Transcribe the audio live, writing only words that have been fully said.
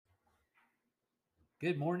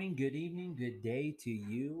Good morning, good evening, good day to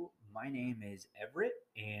you. My name is Everett,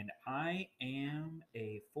 and I am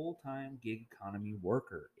a full time gig economy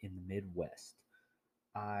worker in the Midwest.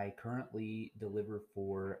 I currently deliver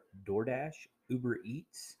for DoorDash, Uber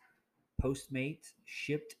Eats, Postmates,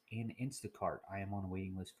 Shipped, and Instacart. I am on a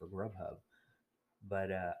waiting list for Grubhub, but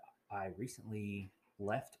I recently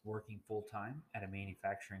left working full time at a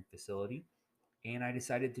manufacturing facility and I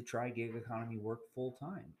decided to try gig economy work full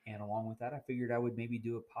time. And along with that, I figured I would maybe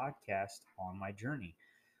do a podcast on my journey.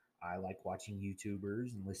 I like watching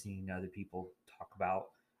YouTubers and listening to other people talk about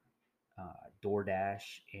DoorDash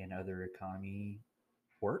and other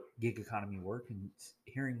gig economy work, and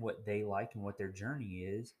hearing what they like and what their journey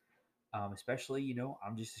is. Especially,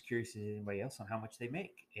 I'm just as curious as anybody else on how much they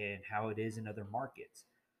make and how it is in other markets.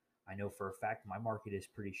 I know for a fact my market is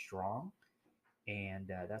pretty strong,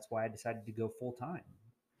 and that's why I decided to go full time.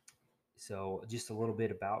 So, just a little bit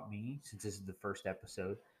about me, since this is the first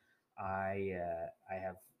episode. I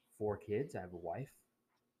have four kids. I have a wife,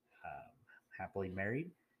 um, happily married.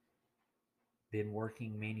 Been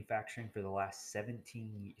working manufacturing for the last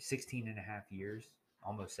 16 and a half years,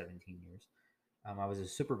 almost 17 years. I was a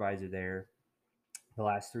supervisor there. The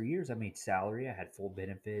last 3 years, I made salary. I had full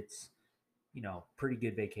benefits. Pretty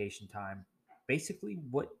good vacation time. Basically,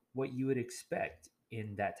 what you would expect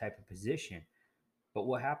in that type of position. But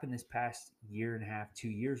what happened this past year and a half, 2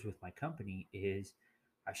 years with my company is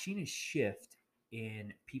I've seen a shift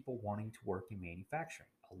in people wanting to work in manufacturing.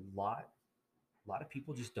 A lot of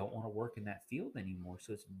people just don't want to work in that field anymore.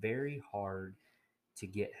 So it's very hard to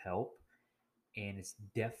get help, and it's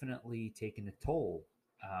definitely taken a toll.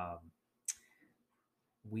 Um,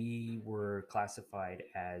 we were classified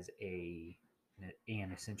as an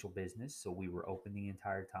essential business, so we were open the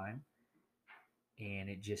entire time, and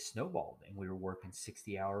it just snowballed, and we were working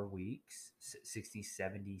 60-hour weeks, 60,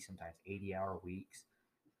 70, sometimes 80-hour weeks,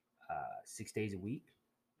 6 days a week.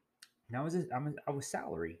 And I was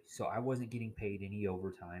salary, so I wasn't getting paid any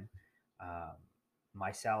overtime. um,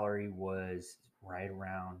 my salary was right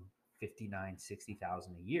around 59,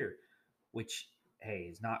 60,000 a year, which, hey,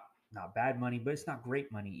 is not bad money, but it's not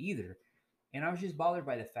great money either. And I was just bothered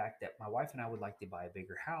by the fact that my wife and I would like to buy a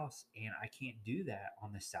bigger house, and I can't do that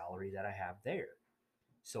on the salary that I have there.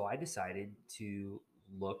 So I decided to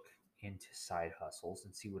look into side hustles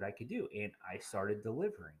and see what I could do. And I started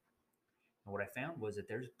delivering. And what I found was that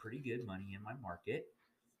there's pretty good money in my market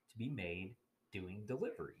to be made doing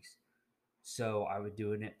deliveries. So I was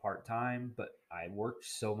doing it part time, but I worked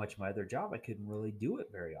so much my other job, I couldn't really do it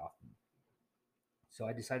very often. So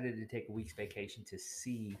I decided to take a week's vacation to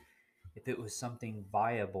see if it was something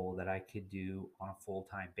viable that I could do on a full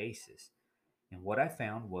time basis. And what I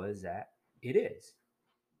found was that it is.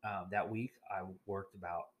 That week, I worked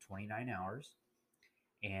about 29 hours,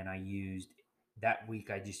 and that week,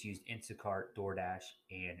 I just used Instacart, DoorDash,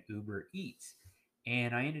 and Uber Eats.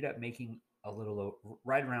 And I ended up making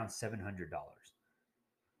right around $700.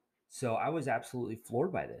 So I was absolutely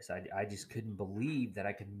floored by this. I just couldn't believe that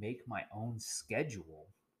I could make my own schedule,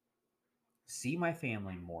 see my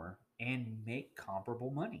family more, and make comparable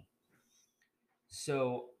money.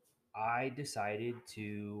 So I decided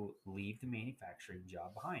to leave the manufacturing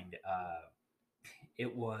job behind.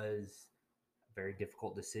 It was a very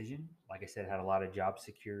difficult decision. Like I said, I had a lot of job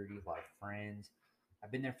security, a lot of friends.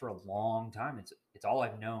 I've been there for a long time. It's all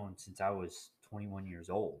I've known since I was 21 years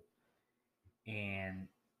old. And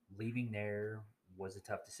leaving there was a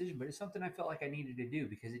tough decision, but it's something I felt like I needed to do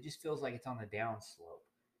because it just feels like it's on the downslope.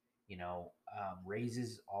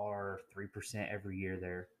 Raises are 3% every year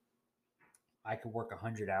there. I could work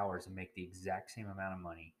 100 hours and make the exact same amount of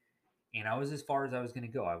money. And I was as far as I was going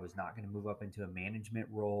to go. I was not going to move up into a management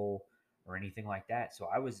role or anything like that. So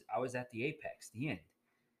I was at the apex, the end.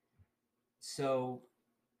 So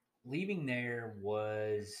leaving there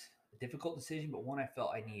was a difficult decision, but one I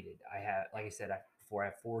felt I needed. Like I said, before I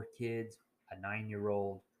have four kids, a 9 year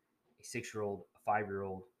old, a 6 year old, a 5 year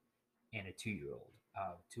old, and a 2 year old.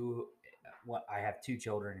 I have two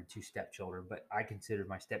children and two stepchildren, but I consider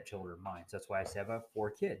my stepchildren mine. So that's why I said I have four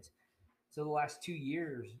kids. So the last 2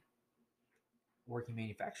 years working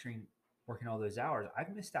manufacturing, working all those hours,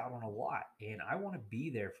 I've missed out on a lot. And I want to be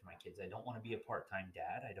there for my kids. I don't want to be a part time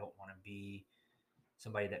dad. I don't want to be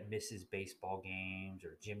somebody that misses baseball games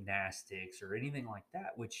or gymnastics or anything like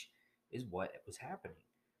that, which is what was happening.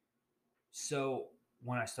 So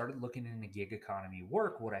when I started looking into gig economy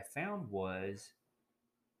work, what I found was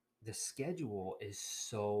the schedule is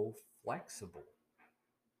so flexible.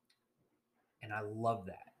 And I love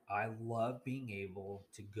that. I love being able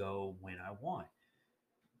to go when I want.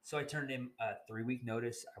 So I turned in a 3 week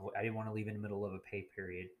notice. I didn't want to leave in the middle of a pay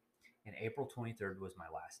period. And April 23rd was my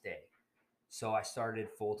last day. So I started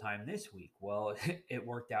full time this week. Well, it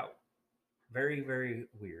worked out very, very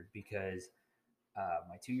weird because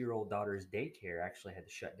my 2-year-old daughter's daycare actually had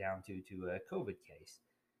to shut down due to a COVID case.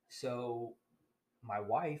 So my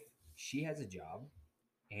wife, she has a job,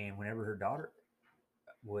 and whenever her daughter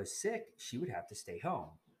was sick, she would have to stay home.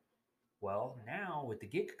 Well, now with the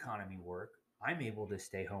gig economy work, I'm able to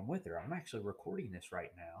stay home with her. I'm actually recording this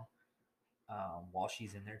right now while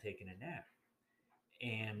she's in there taking a nap.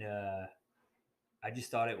 And I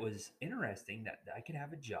just thought it was interesting that I could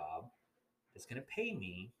have a job that's going to pay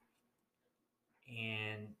me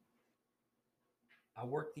and I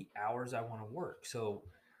work the hours I want to work. So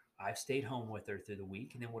I've stayed home with her through the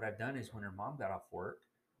week. And then what I've done is when her mom got off work,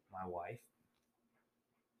 my wife,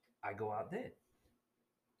 I go out then.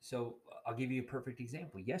 So I'll give you a perfect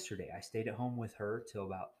example. Yesterday, I stayed at home with her till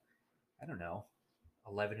about, I don't know,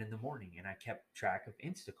 11 in the morning, and I kept track of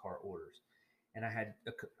Instacart orders. And I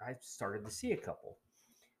started to see a couple.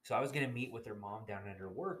 So I was going to meet with her mom down at her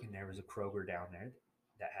work, and there was a Kroger down there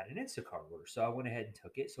that had an Instacart order. So I went ahead and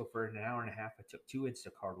took it. So for an hour and a half, I took 2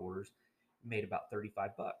 Instacart orders, made about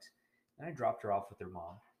 35 bucks. And I dropped her off with her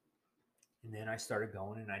mom. And then I started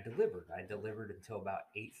going and I delivered. I delivered until about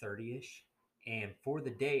 8:30ish. And for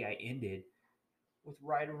the day, I ended with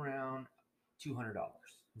right around $200.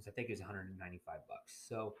 I think it was 195 bucks.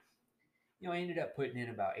 So, I ended up putting in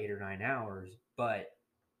about 8 or 9 hours, but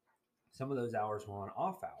some of those hours were on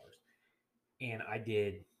off hours. And I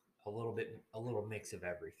did a little mix of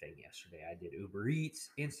everything yesterday. I did Uber Eats,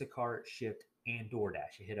 Instacart, Shipt, and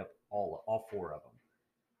DoorDash. I hit up all four of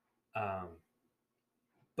them.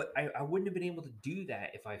 But I wouldn't have been able to do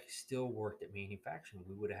that if I still worked at manufacturing.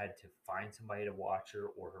 We would have had to find somebody to watch her,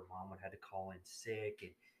 or her mom would have had to call in sick.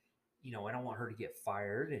 And, I don't want her to get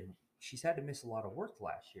fired. And she's had to miss a lot of work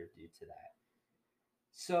last year due to that.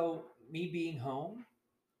 So, me being home,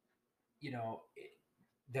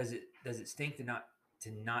 does it stink to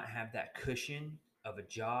not have that cushion of a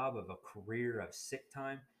job, of a career, of sick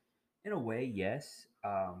time? In a way, yes,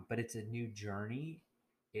 but it's a new journey.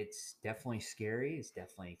 It's definitely scary. It's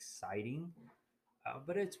definitely exciting,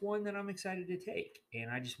 but it's one that I'm excited to take. And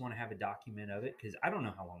I just want to have a document of it because I don't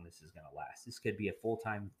know how long this is going to last. This could be a full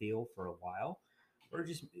time deal for a while, or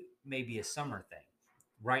just maybe a summer thing.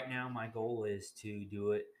 Right now, my goal is to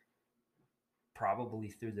do it probably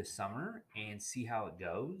through the summer and see how it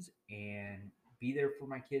goes and be there for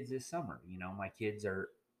my kids this summer. My kids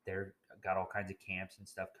they're got all kinds of camps and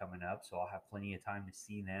stuff coming up, so I'll have plenty of time to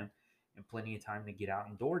see them and plenty of time to get out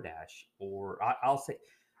and DoorDash. Or I'll say,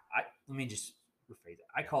 let me just rephrase it.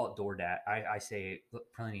 I call it DoorDash. I say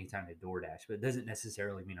plenty of time to DoorDash, but it doesn't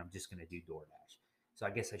necessarily mean I'm just going to do DoorDash. So I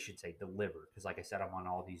guess I should say deliver because, like I said, I'm on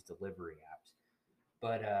all these delivery apps.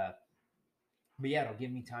 But yeah, it'll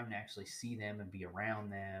give me time to actually see them and be around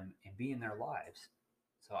them and be in their lives.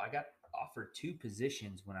 So I got offered two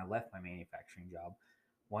positions when I left my manufacturing job.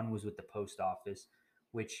 One was with the post office,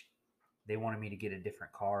 which they wanted me to get a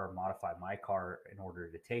different car or modify my car in order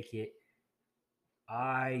to take it.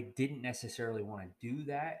 I didn't necessarily want to do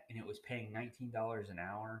that, and it was paying $19 an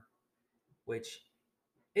hour, which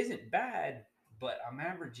isn't bad, but I'm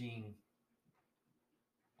averaging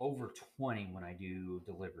over 20 when I do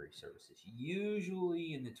delivery services,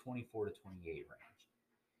 usually in the 24 to 28 range.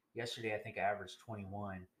 Yesterday, I think I averaged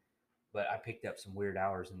 21, but I picked up some weird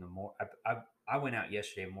hours in the morning. I went out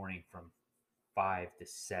yesterday morning from 5 to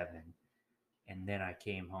 7, and then I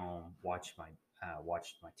came home, watched my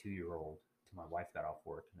 2-year-old till my wife got off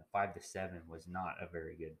work, and the 5 to 7 was not a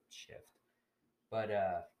very good shift. But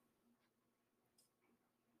I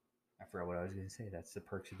forgot what I was going to say. That's the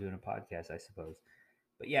perks of doing a podcast, I suppose.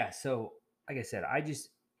 But yeah, so like I said,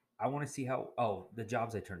 I want to see how. Oh, the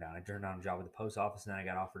jobs I turned down. I turned down a job with the post office, and then I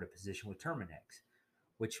got offered a position with Terminex,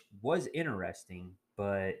 which was interesting,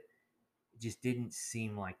 but it just didn't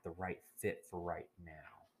seem like the right fit for right now.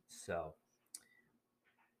 So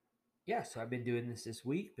yeah, so I've been doing this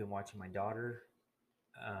week. Been watching my daughter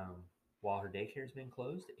um, while her daycare has been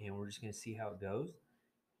closed, and we're just gonna see how it goes.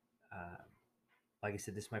 Um, like I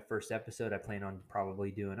said, this is my first episode. I plan on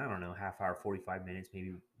probably doing, I don't know, half hour, 45 minutes,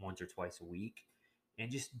 maybe once or twice a week,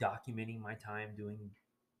 and just documenting my time doing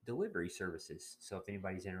delivery services. So if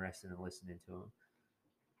anybody's interested in listening to them,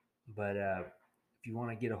 but if you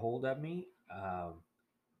want to get a hold of me,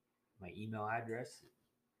 my email address,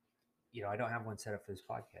 I don't have one set up for this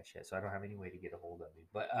podcast yet, so I don't have any way to get a hold of me.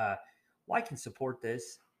 But like and support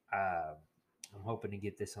this. I'm hoping to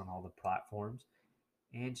get this on all the platforms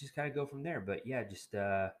and just kind of go from there. But yeah, just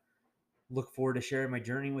look forward to sharing my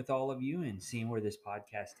journey with all of you and seeing where this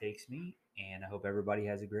podcast takes me. And I hope everybody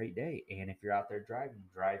has a great day. And if you're out there driving,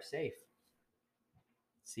 drive safe.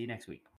 See you next week.